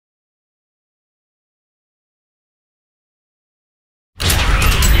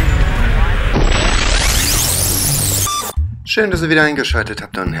Schön, dass ihr wieder eingeschaltet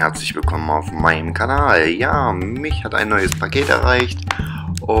habt und herzlich willkommen auf meinem Kanal. Ja, mich hat ein neues Paket erreicht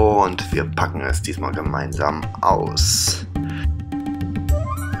und wir packen es diesmal gemeinsam aus.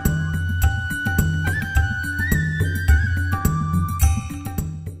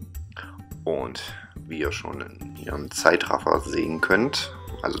 Und wie ihr schon in ihrem Zeitraffer sehen könnt,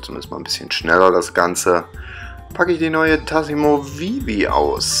 also zumindest mal ein bisschen schneller das Ganze, packe ich die neue Tassimo Vivy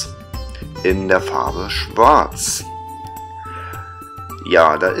aus in der Farbe Schwarz.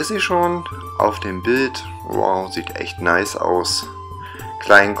 Ja, da ist sie schon auf dem Bild. Wow, sieht echt nice aus.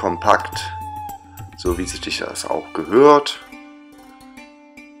 Klein, kompakt, so wie sich das auch gehört.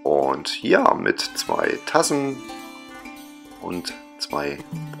 Und ja, mit 2 Tassen und 2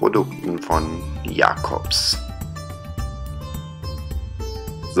 Produkten von Jakobs.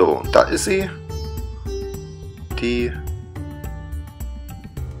 So, da ist sie. Die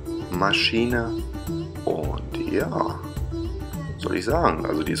Maschine. Und ja, soll ich sagen,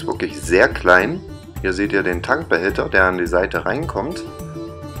 also die ist wirklich sehr klein. Hier seht ihr den Tankbehälter, der an die Seite reinkommt.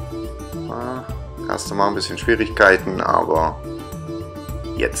 Hast du mal ein bisschen Schwierigkeiten, aber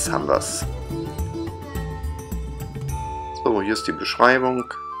jetzt haben wir es. So, hier ist die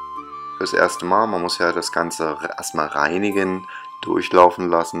Beschreibung fürs erste Mal. Man muss ja das Ganze erstmal reinigen, durchlaufen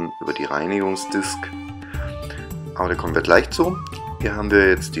lassen über die Reinigungsdisk. Aber da kommen wir gleich zu. Hier haben wir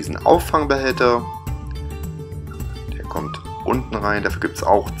jetzt diesen Auffangbehälter. Der kommt unten rein. Dafür gibt es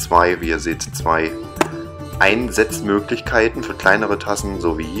auch 2, wie ihr seht, 2 Einsetzmöglichkeiten für kleinere Tassen,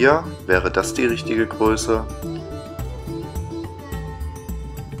 so wie hier. Wäre das die richtige Größe.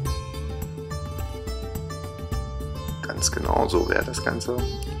 Ganz genau so wäre das Ganze.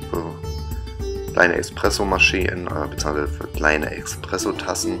 Für kleine Espresso-Maschinen, beziehungsweise für kleine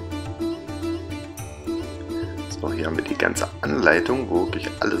Espresso-Tassen. So, hier haben wir die ganze Anleitung, wo wirklich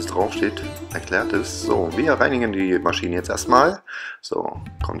alles draufsteht, erklärt ist. So, wir reinigen die Maschine jetzt erstmal. So,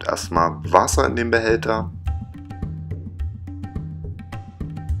 kommt erstmal Wasser in den Behälter.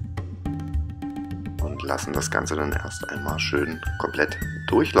 Und lassen das Ganze dann erst einmal schön komplett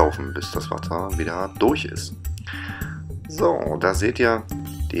durchlaufen, bis das Wasser wieder durch ist. So, da seht ihr,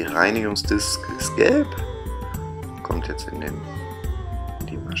 die Reinigungsdisk ist gelb. Kommt jetzt in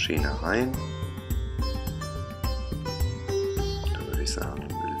die Maschine rein. Sagen,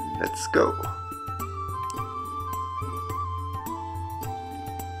 let's go.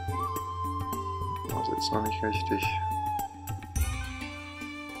 Das ist jetzt noch nicht richtig.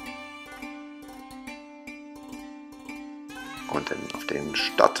 Und dann auf den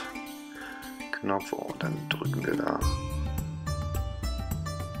Start-Knopf und dann drücken wir da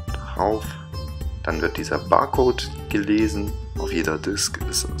drauf. Dann wird dieser Barcode gelesen. Auf jeder Disk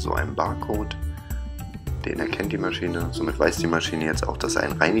ist so ein Barcode. Den erkennt die Maschine, somit weiß die Maschine jetzt auch, dass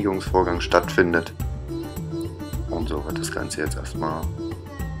ein Reinigungsvorgang stattfindet. Und so wird das Ganze jetzt erstmal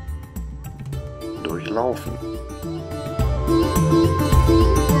durchlaufen.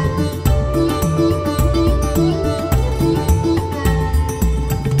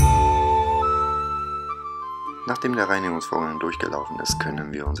 Nachdem der Reinigungsvorgang durchgelaufen ist,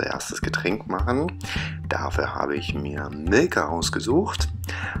 können wir unser erstes Getränk machen. Dafür habe ich mir Milka ausgesucht.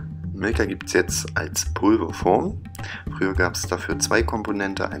 Milka gibt es jetzt als Pulverform. Früher gab es dafür 2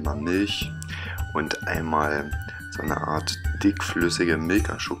 Komponente, einmal Milch und einmal so eine Art dickflüssige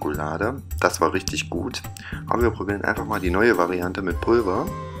Milka-Schokolade. Das war richtig gut. Aber wir probieren einfach mal die neue Variante mit Pulver.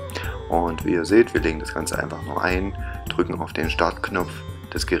 Und wie ihr seht, wir legen das Ganze einfach nur ein, drücken auf den Startknopf.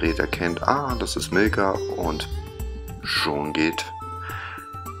 Das Gerät erkennt, das ist Milka und schon geht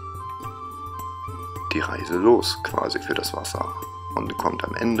die Reise los quasi für das Wasser. Und kommt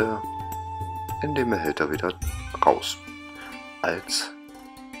am Ende in den Behälter wieder raus als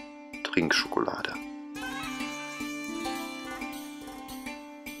Trinkschokolade.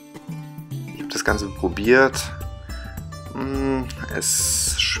 Ich habe das Ganze probiert.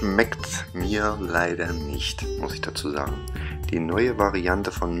 Es schmeckt mir leider nicht, muss ich dazu sagen. Die neue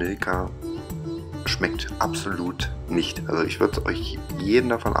Variante von Milka schmeckt absolut nicht. Also ich würde euch jeden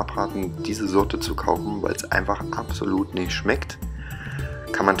davon abraten, diese Sorte zu kaufen, weil es einfach absolut nicht schmeckt.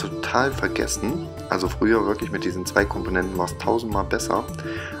 Kann man total vergessen. Also früher wirklich mit diesen 2 Komponenten war es 1000-mal besser.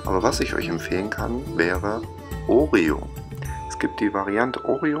 Aber was ich euch empfehlen kann, wäre Oreo. Es gibt die Variante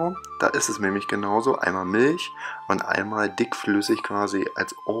Oreo, da ist es nämlich genauso. Einmal Milch und einmal dickflüssig quasi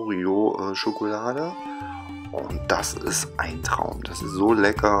als Oreo-Schokolade. Und das ist ein Traum. Das ist so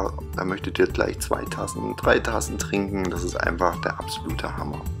lecker. Da möchtet ihr gleich 2 Tassen, 3 Tassen trinken. Das ist einfach der absolute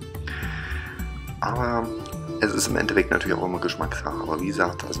Hammer. Aber es ist im Endeffekt natürlich auch immer Geschmackssache, aber wie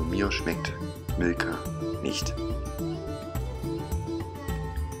gesagt, also mir schmeckt Milka nicht.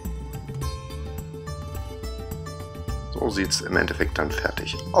 So, So sieht es im Endeffekt dann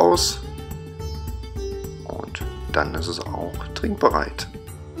fertig aus. Und dann ist es auch trinkbereit.